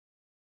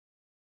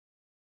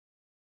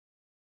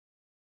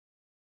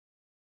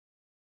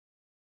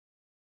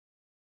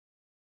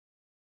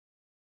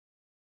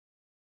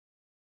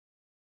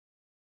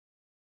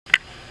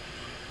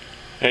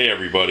Hey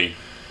everybody,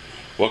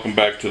 welcome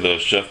back to the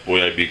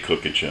ACHEFBOYIBE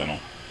cooking channel.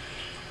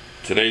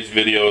 Today's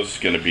video is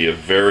going to be a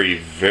very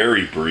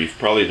brief,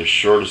 probably the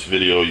shortest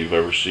video you've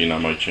ever seen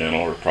on my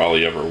channel, or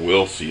probably ever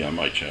will see on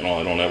my channel.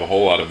 I don't have a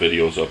whole lot of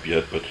videos up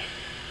yet, but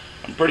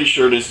I'm pretty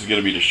sure this is going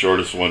to be the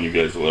shortest one you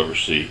guys will ever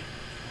see.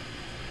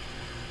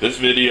 This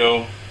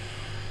video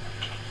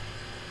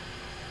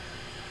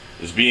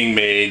is being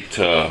made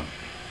to,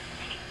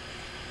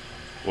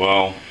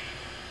 well,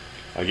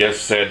 I guess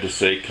sad to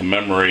say,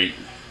 commemorate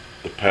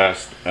the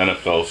past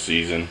NFL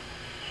season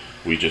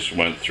we just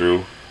went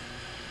through.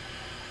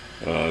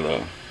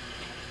 The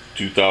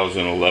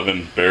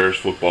 2011 Bears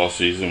football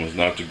season was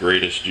not the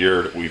greatest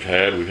year that we've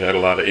had. We've had a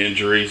lot of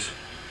injuries.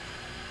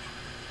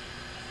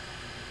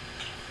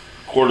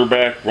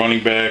 Quarterback,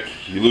 running back,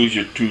 you lose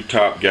your two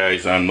top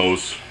guys on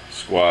those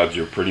squads,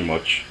 you're pretty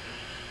much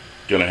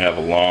going to have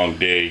a long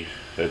day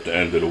at the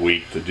end of the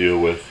week to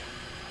deal with.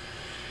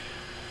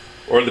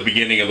 Or the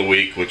beginning of the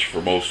week, which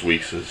for most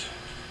weeks is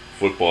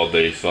football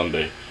day,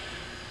 Sunday.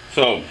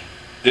 So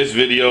this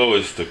video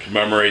is to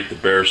commemorate the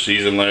Bears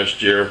season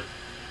last year,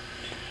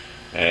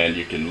 and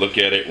you can look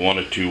at it one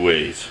of two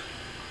ways.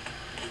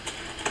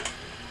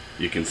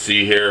 You can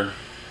see here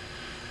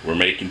we're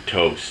making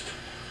toast.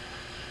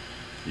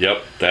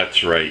 Yep,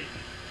 that's right,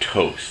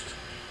 toast.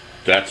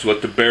 That's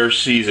what the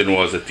Bears season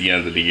was at the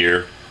end of the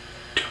year,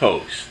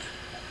 toast.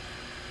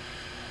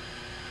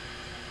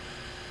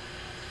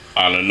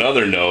 On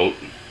another note,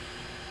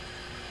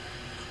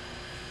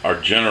 our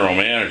general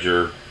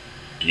manager,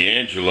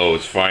 D'Angelo,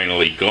 is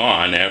finally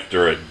gone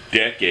after a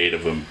decade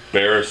of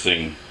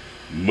embarrassing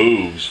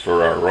moves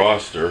for our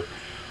roster.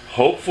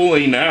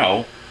 Hopefully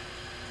now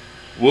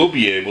we'll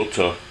be able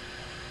to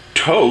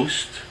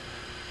toast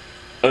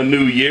a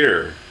new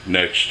year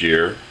next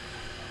year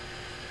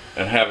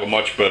and have a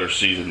much better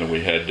season than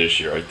we had this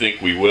year. I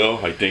think we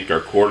will. I think our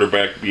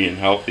quarterback being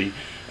healthy,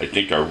 I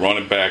think our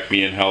running back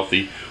being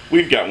healthy.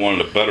 We've got one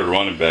of the better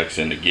running backs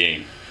in the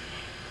game.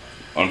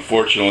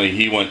 Unfortunately,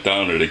 he went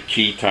down at a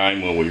key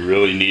time when we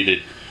really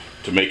needed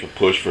to make a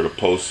push for the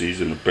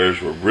postseason. The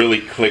Bears were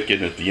really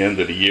clicking at the end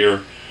of the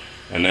year,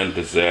 and then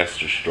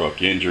disaster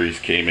struck. Injuries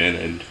came in,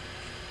 and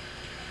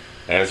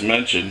as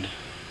mentioned,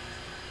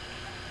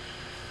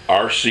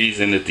 our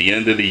season at the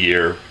end of the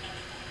year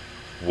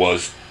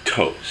was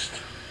toast.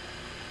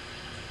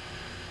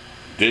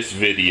 This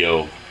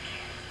video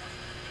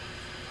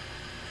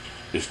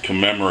is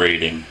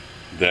commemorating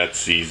that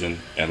season,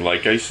 and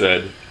like I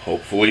said,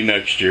 hopefully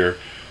next year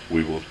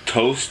we will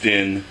toast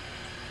in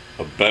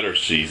a better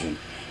season.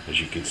 As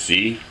you can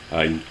see,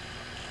 I'm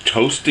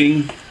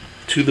toasting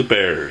to the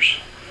Bears.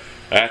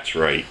 That's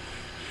right,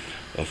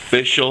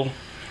 official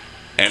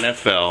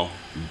NFL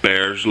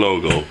Bears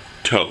logo,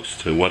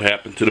 toast. And what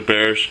happened to the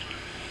Bears?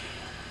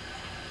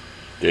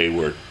 They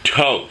were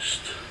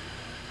toast.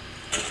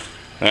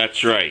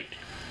 That's right,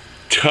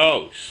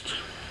 toast.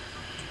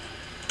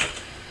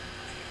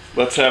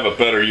 Let's have a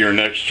better year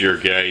next year,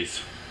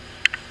 guys.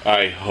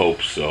 I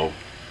hope so.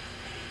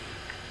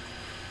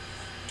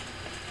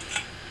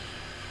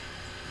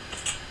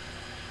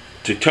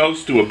 To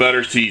toast to a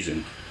better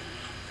season.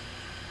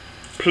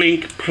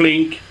 Plink,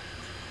 plink.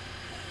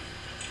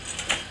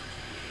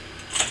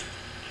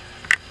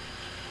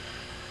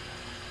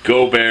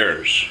 Go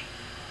Bears.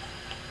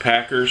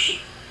 Packers,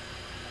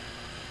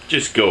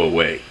 just go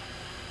away.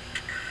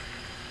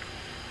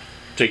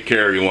 Take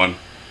care, everyone.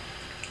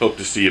 Hope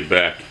to see you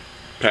back.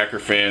 Packer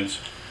fans,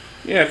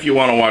 yeah, if you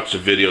want to watch the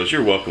videos,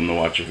 you're welcome to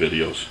watch the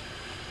videos.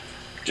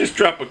 Just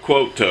drop a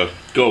quote to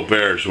Go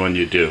Bears when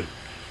you do.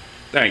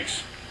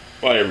 Thanks.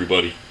 Bye,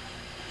 everybody.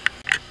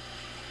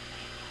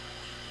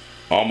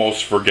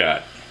 Almost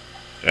forgot.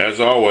 As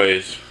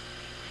always,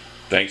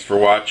 thanks for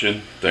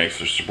watching. Thanks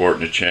for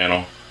supporting the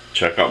channel.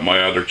 Check out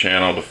my other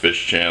channel, the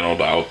fish channel,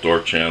 the outdoor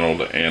channel,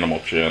 the animal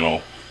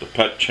channel, the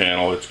pet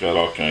channel. It's got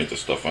all kinds of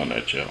stuff on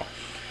that channel.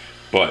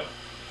 But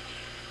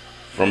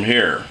from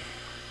here,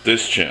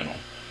 this channel,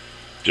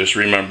 just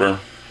remember,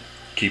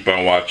 keep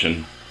on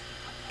watching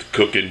the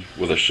Cooking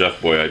with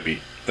ACHEFBOYIBE.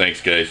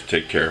 Thanks, guys.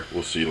 Take care.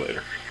 We'll see you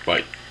later.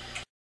 Bye.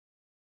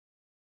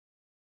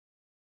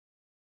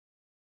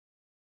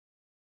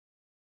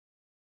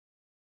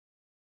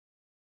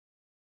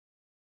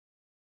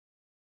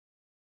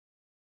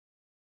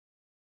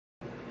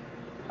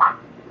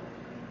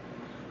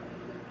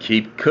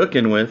 Keep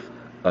cooking with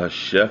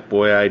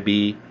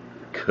ACHEFBOYIBE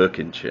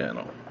cooking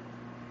channel.